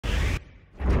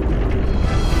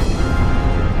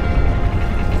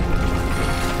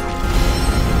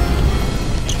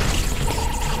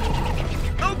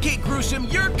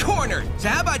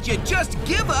about you just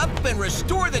give up and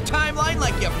restore the timeline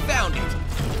like you found it?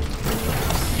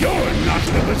 You're not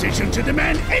in a position to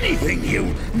demand anything,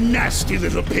 you nasty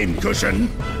little pincushion!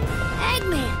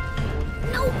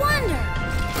 Eggman! No wonder!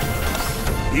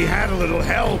 He had a little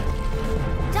help.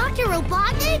 Dr.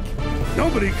 Robotnik?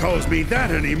 Nobody calls me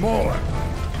that anymore.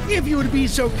 If you would be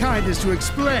so kind as to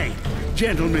explain,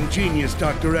 Gentleman Genius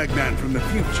Dr. Eggman from the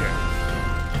future.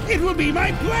 It will be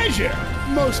my pleasure,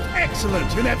 most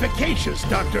excellent and efficacious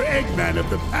Dr. Eggman of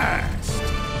the past.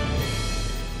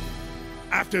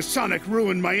 After Sonic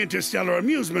ruined my interstellar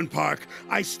amusement park,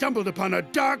 I stumbled upon a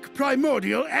dark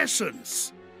primordial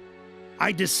essence.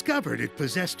 I discovered it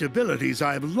possessed abilities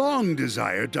I have long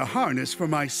desired to harness for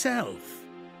myself.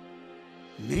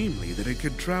 Namely, that it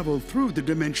could travel through the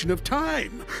dimension of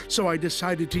time, so I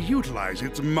decided to utilize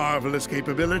its marvelous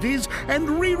capabilities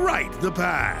and rewrite the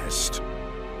past.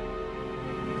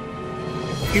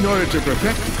 In order to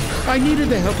perfect it, I needed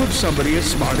the help of somebody as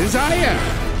smart as I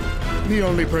am. The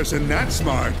only person that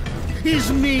smart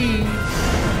is me.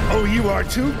 Oh, you are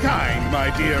too kind, my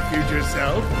dear future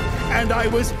self, and I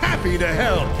was happy to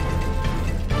help.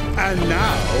 And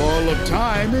now all of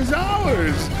time is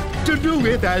ours, to do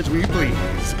with as we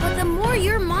please. But the more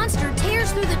your monster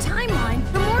tears through the timeline,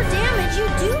 the more damage you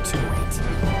do to it.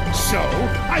 So,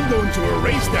 I'm going to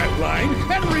erase that line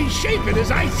and reshape it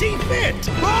as I see fit.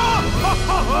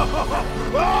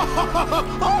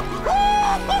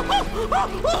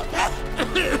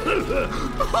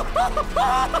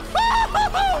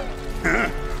 Huh?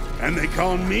 And they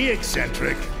call me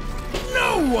eccentric.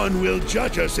 No one will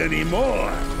judge us anymore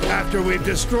after we've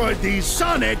destroyed these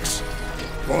Sonics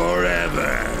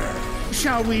forever.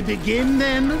 Shall we begin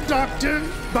then, Doctor?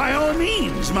 By all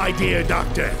means, my dear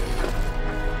Doctor.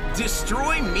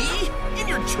 Destroy me? In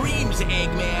your dreams,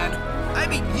 Eggman. I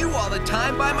beat you all the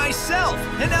time by myself,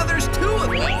 and now there's two of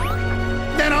me.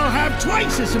 Then I'll have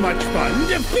twice as much fun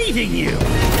defeating you.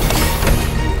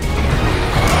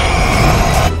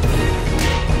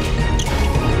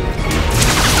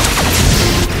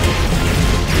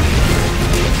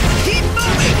 Keep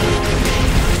moving!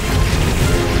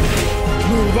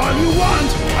 Move all you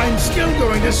want. I'm still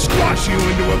going to squash you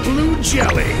into a blue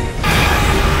jelly.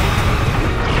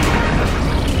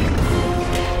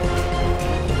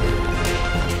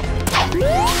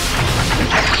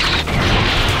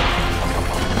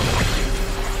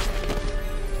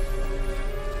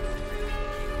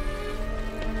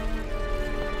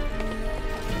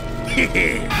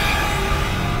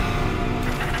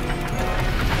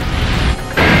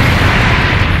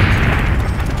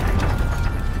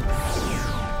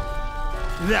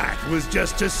 That was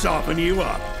just to soften you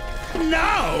up.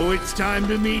 Now it's time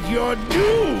to meet your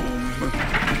doom.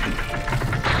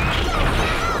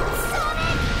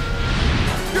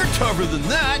 You're tougher than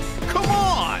that. Come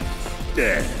on!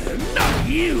 Not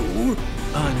you.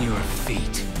 On your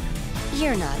feet.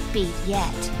 You're not beat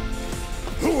yet.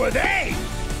 Who are they?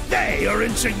 They are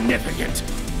insignificant.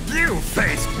 You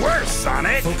face worse,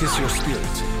 Sonic. Focus your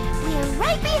spirit. We're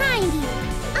right behind you.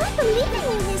 I believe in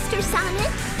you, Mr.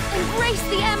 Sonic. Embrace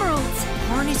the emeralds.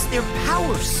 Harness their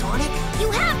power, Sonic.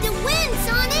 You have to win,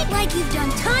 Sonic, like you've done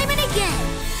time and again.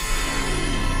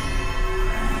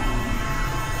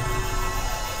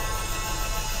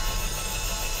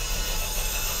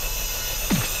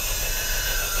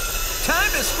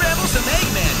 Time to scramble some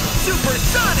Eggman,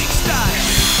 supersonic style!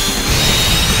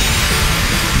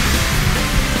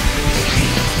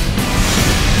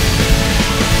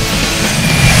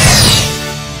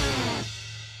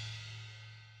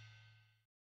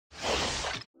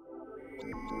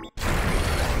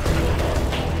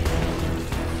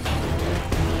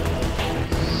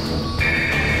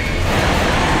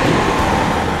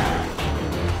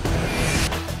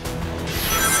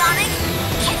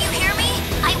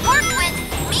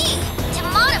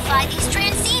 These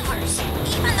transceivers.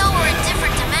 Even though we're in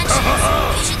different dimensions,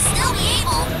 you should still be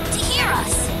able to hear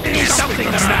us. Is something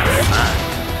the matter?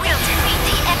 We'll defeat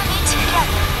the enemy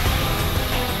together.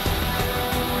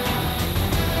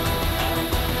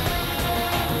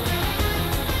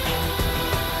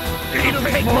 It'll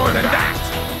take more than that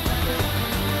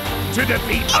to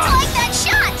defeat It's us. like that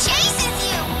shot chases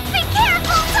you. Be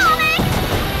careful, Sonic!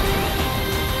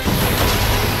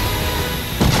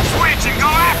 Switch and go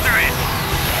after it.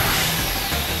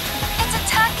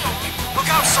 Look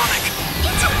out, Sonic!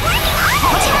 It's a winning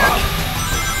attack!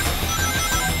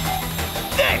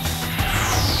 This!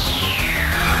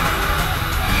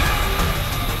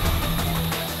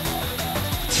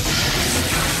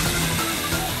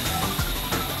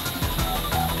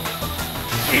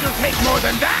 It'll take more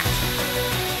than that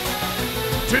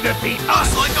to defeat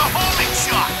us. Like a homing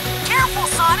shot! Careful,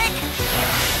 Sonic!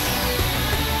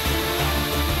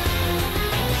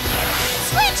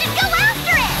 Switch and go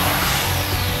after it!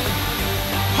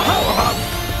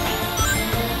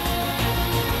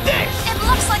 This! It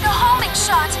looks like a homing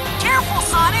shot. Careful,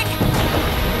 Sonic!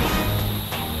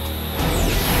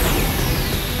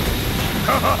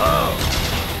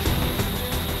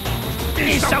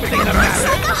 Is something the Looks matter?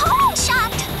 like a homing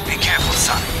shot. Be careful,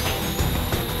 Sonic.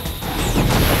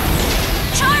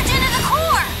 Charge into the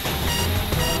core.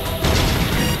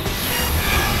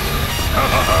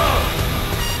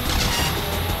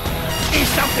 Is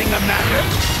something the matter?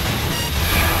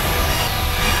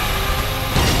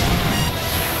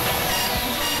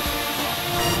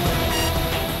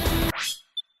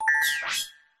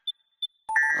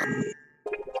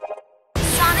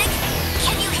 Sonic,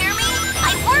 can you hear me?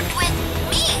 I worked with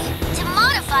me to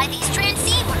modify these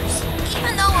transceivers.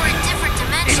 Even though we're in different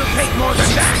dimensions, It'll take more than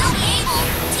you should that. still be able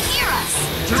to hear us.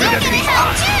 To We're the gonna beat.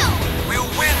 help too. We'll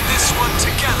win this one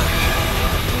together.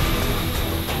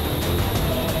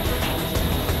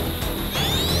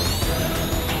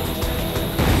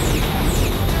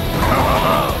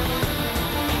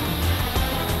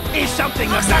 Is something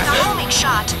the Looks like a matter? homing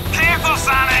shot. Careful,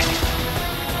 Sonic!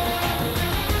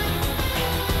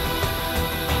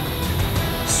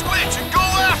 Switch and go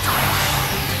after it!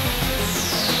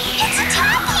 It's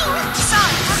attacking!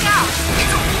 Sonic, look out!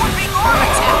 It's a warping orb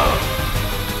attack!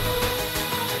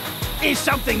 Is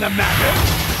something the matter?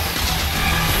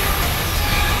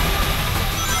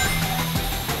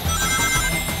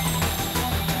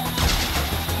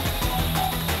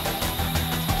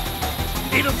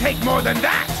 It'll take more than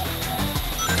that!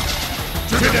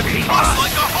 To defeat Looks us!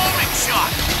 like a homing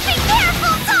shot! Be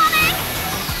careful, Sonic!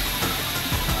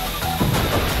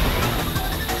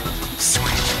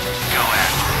 Switch, go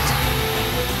after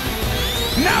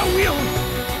Now we'll...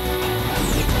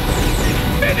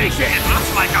 finish it! it! It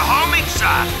looks like a homing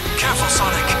shot! Careful,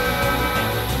 Sonic!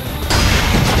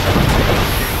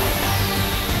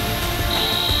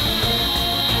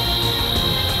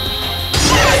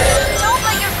 Don't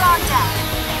let your guard down.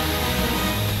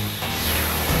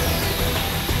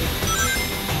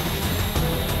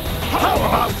 How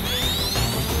about...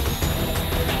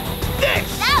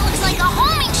 this? That looks like a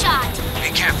homing shot. Be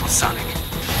careful, Sonic.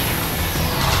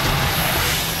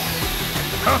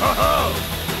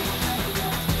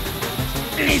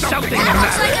 Is something the That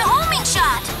looks like matter? a homing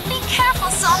shot. Be careful,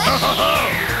 Sonic.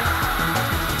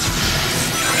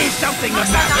 Is something the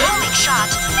Looks like a matter? homing shot.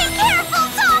 Be careful,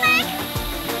 Sonic.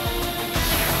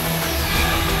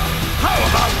 How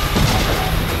about...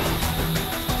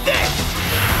 this?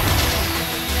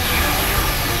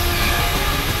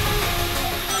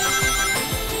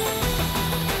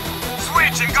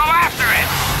 Switch and go after it!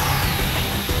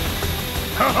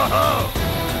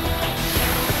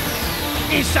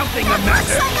 Is something the That looks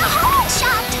matter? like a homing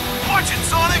shot. Watch it,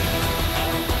 Sonic!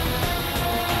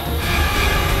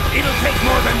 It'll take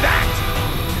more than that!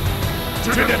 To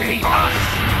defeat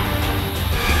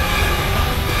us!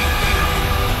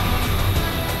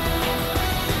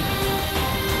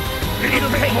 It'll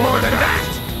take more than that!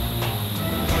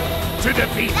 To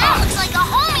defeat That us! looks like a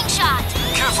homing shot.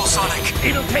 Careful, Sonic!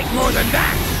 It'll take more than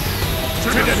that! To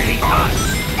defeat us!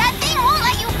 That thing won't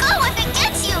let you go if it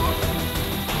gets you.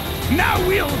 Now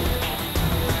we'll...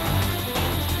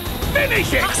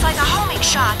 finish it! Looks like a homing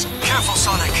shot. Careful,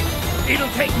 Sonic! It'll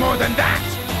take more than that!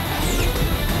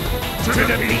 To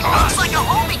defeat Looks us! like a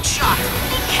homing shot!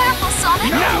 Be careful, Sonic.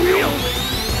 Now we'll...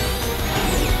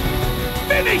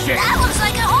 finish it! That looks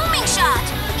like a homing shot.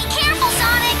 Be careful,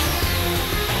 Sonic.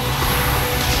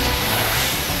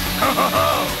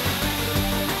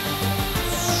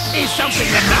 Is something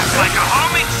the Looks matter? like a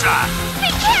homing shot! Be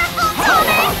careful,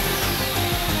 Sonic.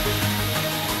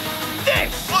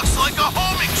 This! Looks like a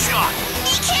homing shot!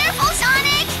 Be careful,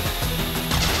 Sonic.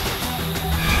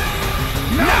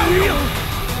 Now we'll...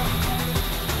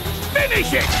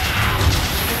 finish it!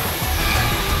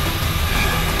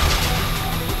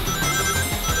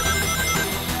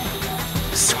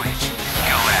 Switch,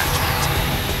 go after it.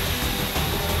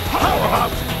 How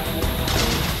about...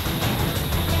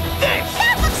 this?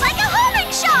 That looks like a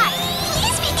homing shot.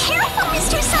 Please be careful,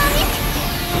 Mr. Sonic.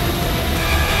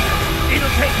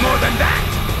 It'll take more than that!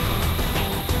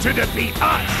 To defeat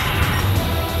us!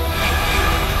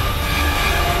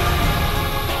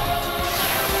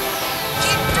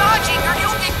 Keep dodging or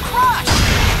you'll get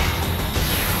crushed!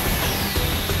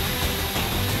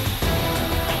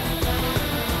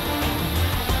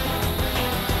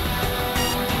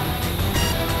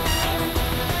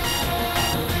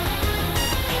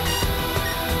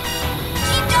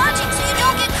 Keep dodging so you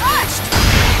don't get crushed.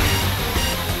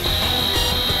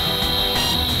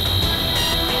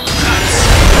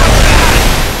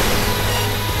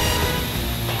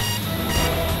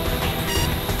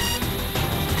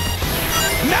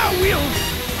 Now we'll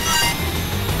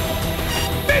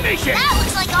finish it! That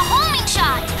looks like a homing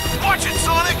shot! Watch it,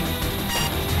 Sonic!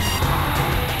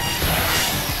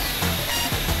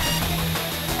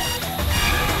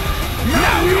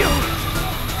 Now we'll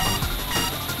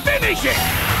finish it!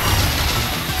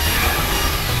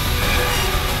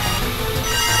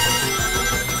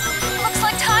 Looks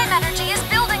like time energy is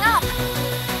building up.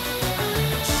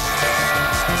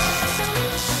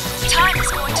 Time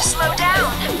is going to slow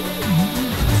down.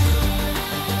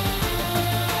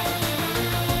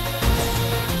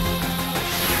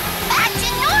 Back to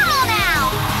normal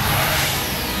now!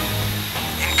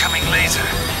 Incoming laser.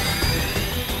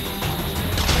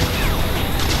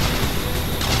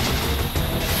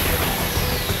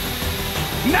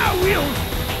 Now we'll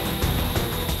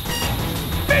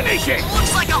finish it!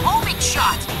 Looks like a homing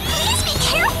shot! Please be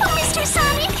careful, Mr.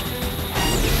 Sonic!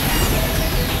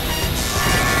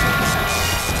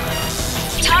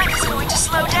 Time is going to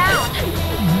slow down.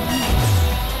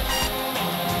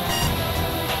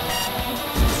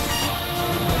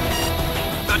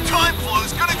 The time flow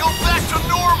is gonna go back to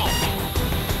normal!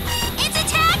 It's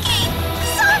attacking!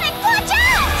 Sonic, watch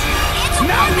out! It's a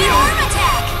Now one-bit you- arm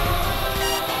attack!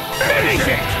 Finish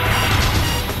it!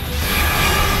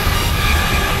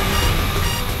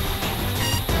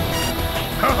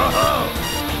 Ho ho ho!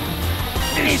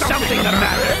 Is something the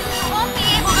matter? You won't be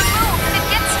able to move if it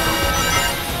gets you.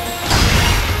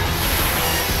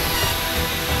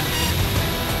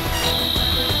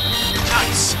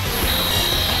 Nice!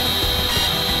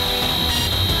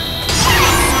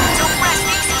 Don't rest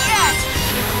easy yet!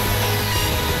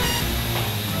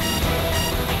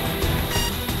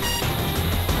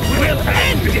 We'll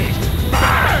end it!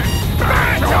 Burn!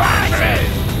 Burn to ashes!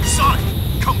 Sonic,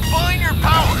 combine your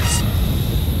powers!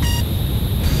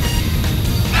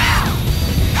 Now!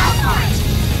 Go for it!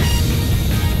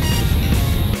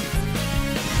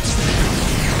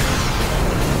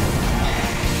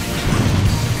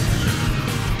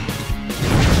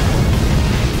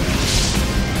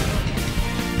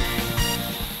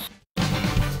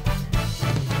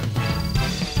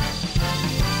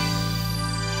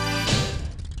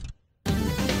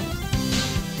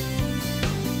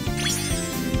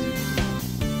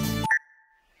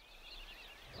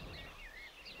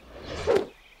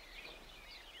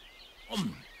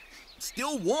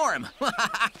 Still warm.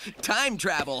 Time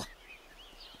travel.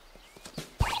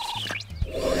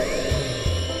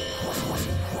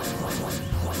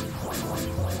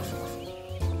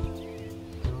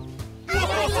 That's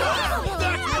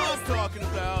what I'm talking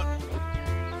about.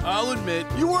 I'll admit,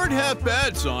 you weren't half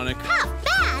bad, Sonic. Half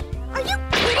bad? Are you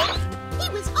kidding? He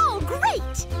was all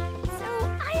great! So,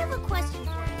 I have a question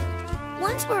for you.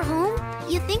 Once we're home,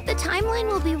 you think the timeline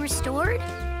will be restored?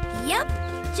 Yep.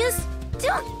 Just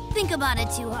don't think about it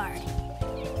too hard.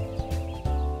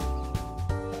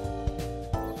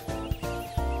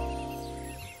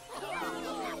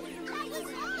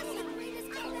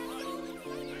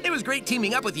 It was great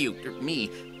teaming up with you, or me.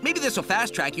 Maybe this will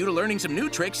fast-track you to learning some new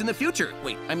tricks in the future.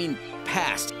 Wait, I mean,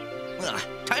 past. Ugh,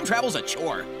 time travel's a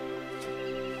chore.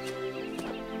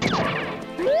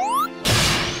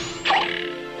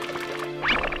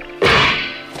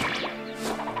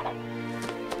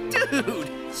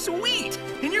 Dude, sweet!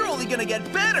 And you're only gonna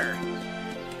get better!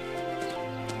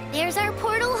 There's our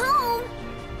portal home.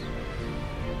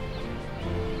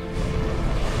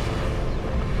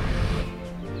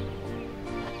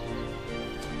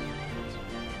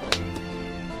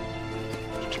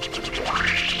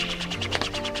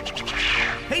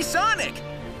 Hey, Sonic!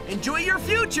 Enjoy your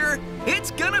future!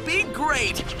 It's gonna be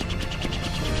great!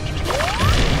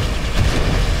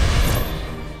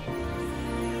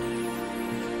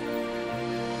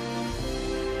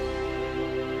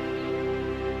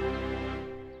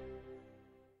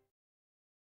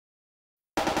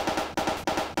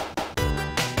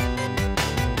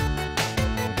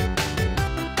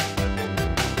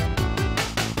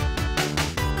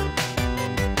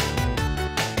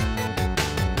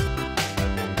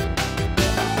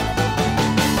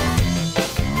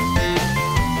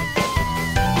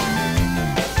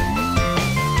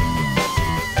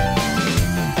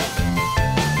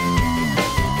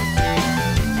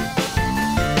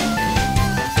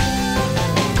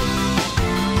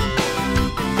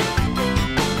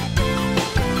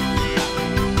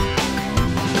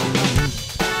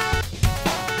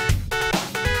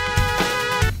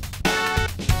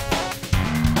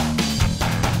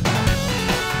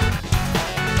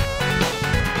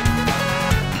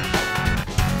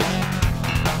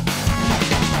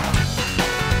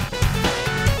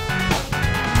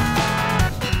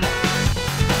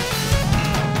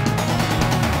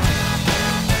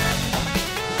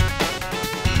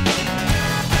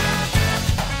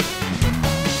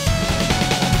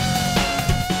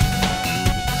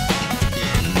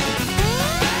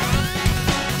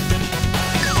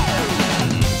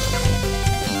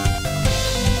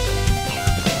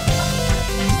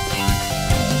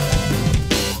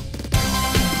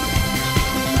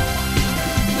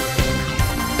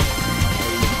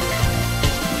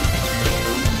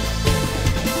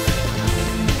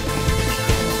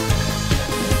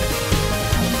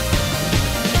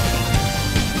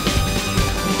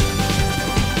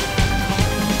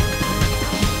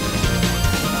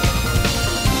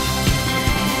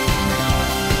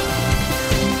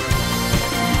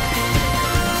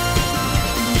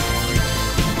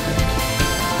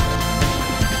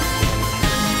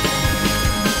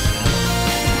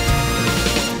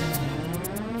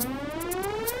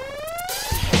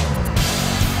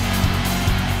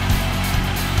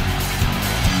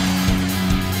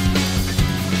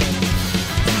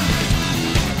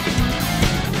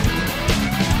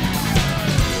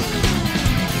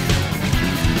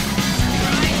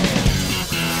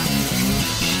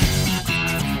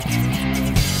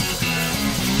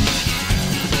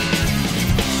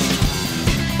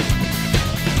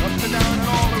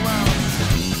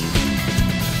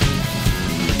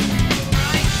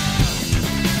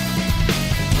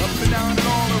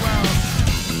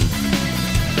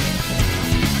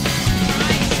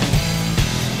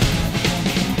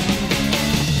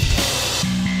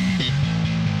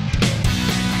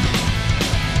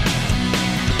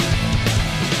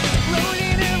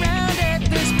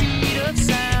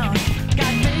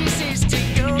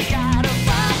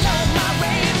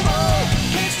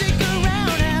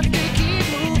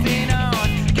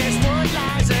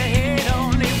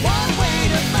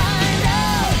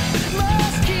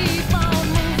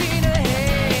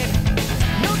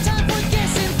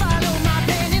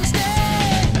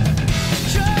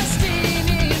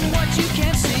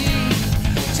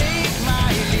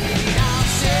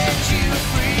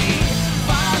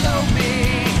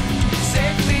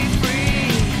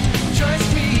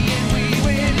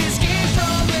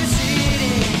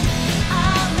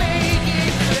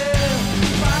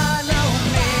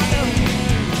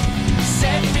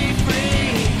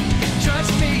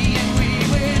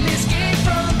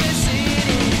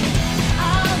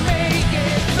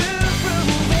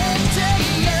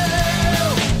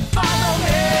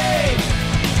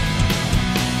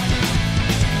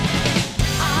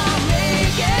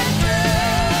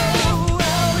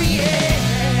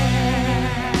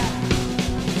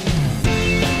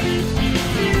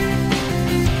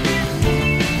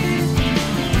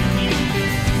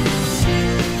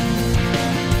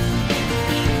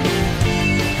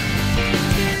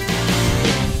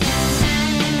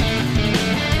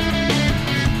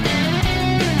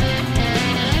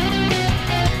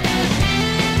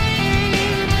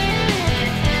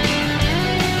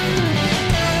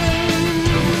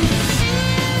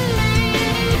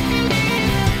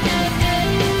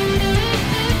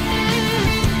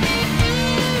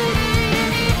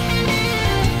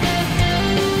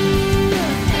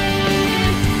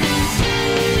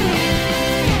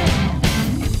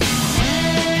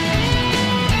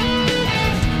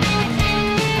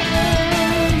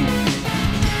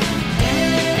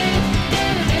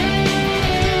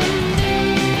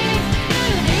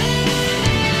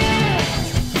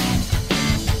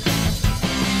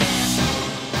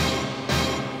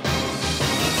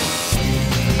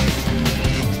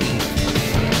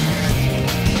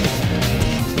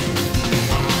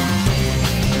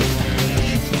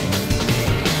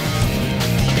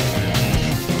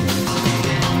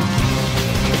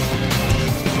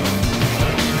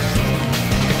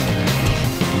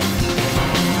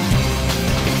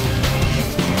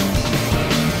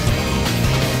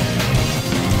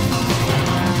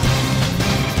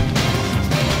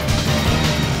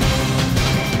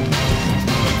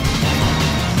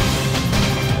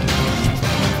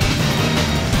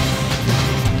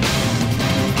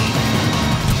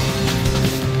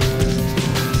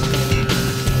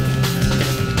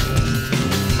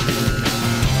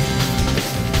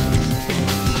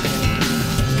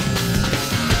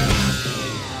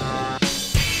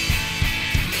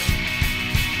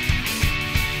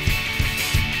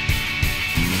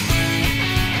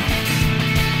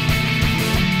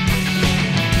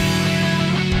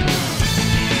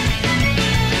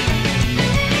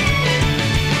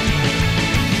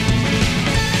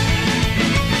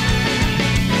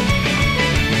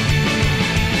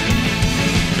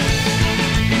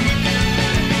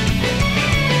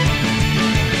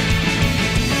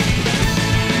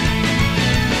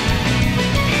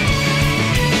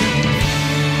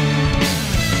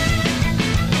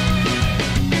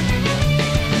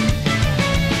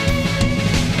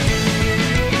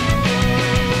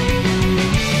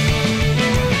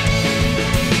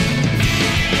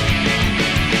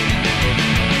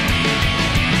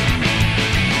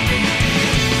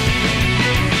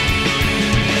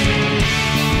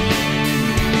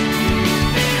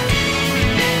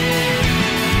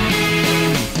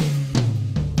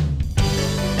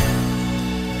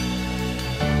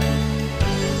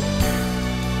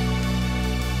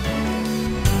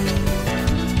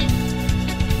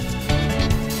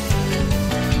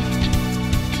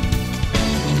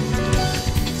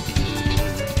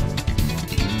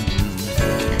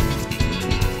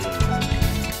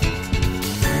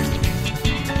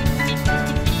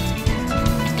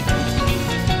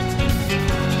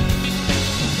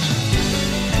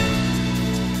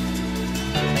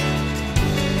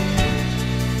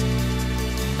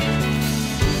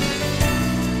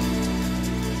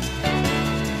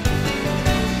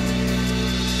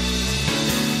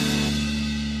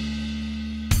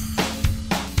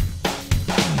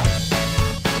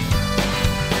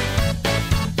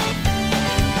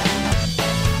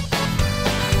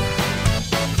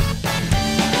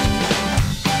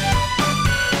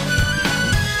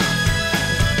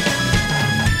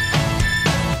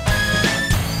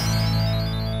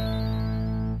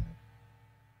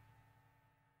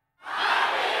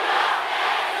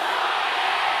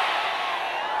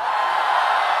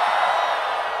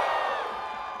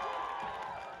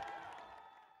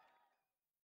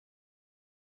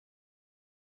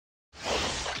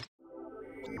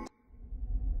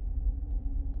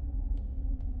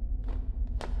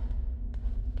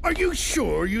 Are you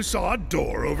sure you saw a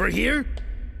door over here?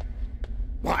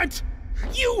 What?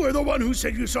 You were the one who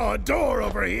said you saw a door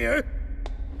over here?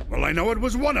 Well, I know it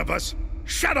was one of us.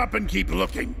 Shut up and keep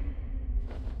looking.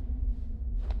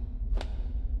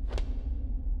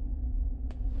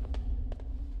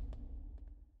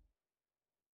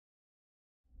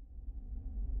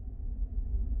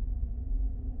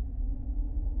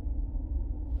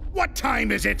 What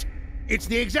time is it? It's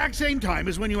the exact same time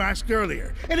as when you asked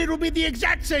earlier, and it will be the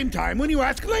exact same time when you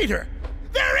ask later.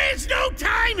 There is no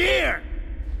time here!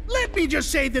 Let me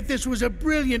just say that this was a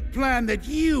brilliant plan that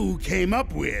you came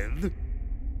up with.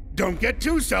 Don't get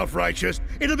too self-righteous.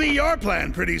 It'll be your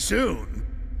plan pretty soon.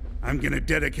 I'm gonna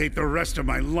dedicate the rest of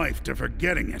my life to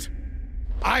forgetting it.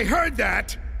 I heard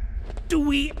that! Do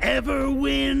we ever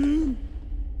win?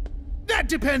 That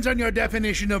depends on your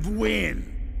definition of win.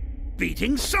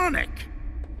 Beating Sonic.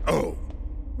 Oh,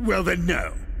 well then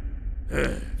no.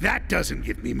 That doesn't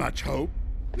give me much hope.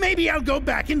 Maybe I'll go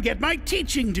back and get my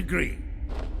teaching degree.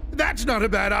 That's not a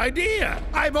bad idea.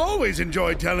 I've always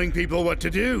enjoyed telling people what to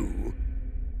do.